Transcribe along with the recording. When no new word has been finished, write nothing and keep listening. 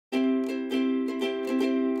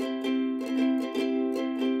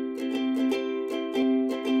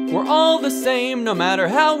We're all the same, no matter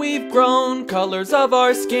how we've grown. Colors of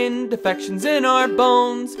our skin, defections in our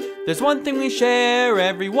bones. There's one thing we share,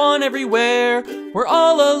 everyone, everywhere. We're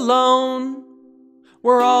all alone.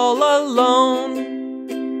 We're all alone.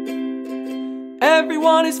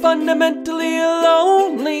 Everyone is fundamentally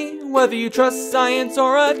lonely, whether you trust science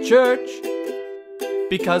or a church.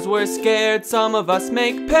 Because we're scared, some of us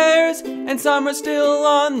make pairs, and some are still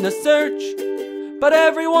on the search. But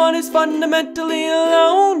everyone is fundamentally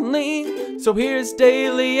lonely, so here's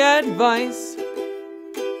daily advice.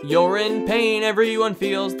 You're in pain, everyone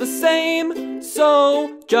feels the same,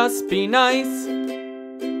 so just be nice.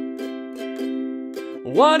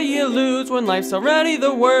 What do you lose when life's already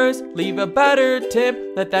the worst? Leave a better tip,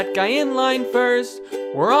 let that guy in line first.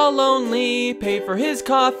 We're all lonely, pay for his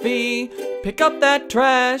coffee, pick up that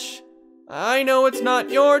trash. I know it's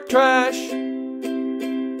not your trash.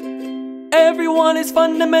 Everyone is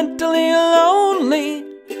fundamentally lonely.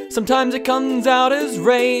 Sometimes it comes out as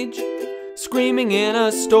rage. Screaming in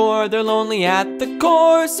a store, they're lonely at the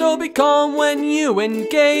core, so be calm when you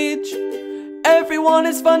engage. Everyone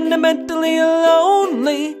is fundamentally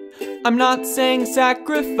lonely. I'm not saying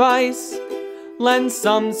sacrifice. Lend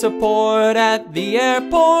some support at the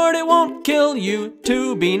airport. It won't kill you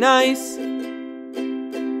to be nice.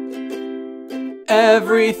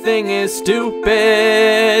 Everything is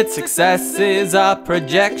stupid. Success is a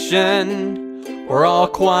projection. We're all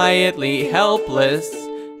quietly helpless.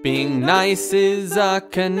 Being nice is a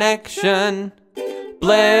connection.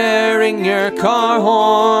 Blaring your car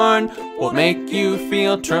horn will make you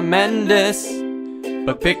feel tremendous.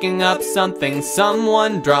 But picking up something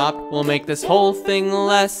someone dropped will make this whole thing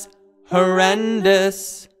less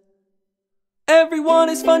horrendous. Everyone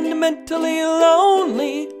is fundamentally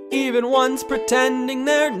lonely, even ones pretending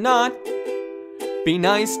they're not. Be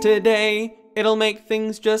nice today, it'll make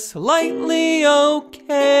things just slightly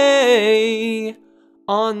okay.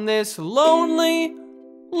 On this lonely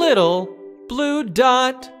little blue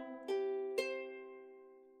dot.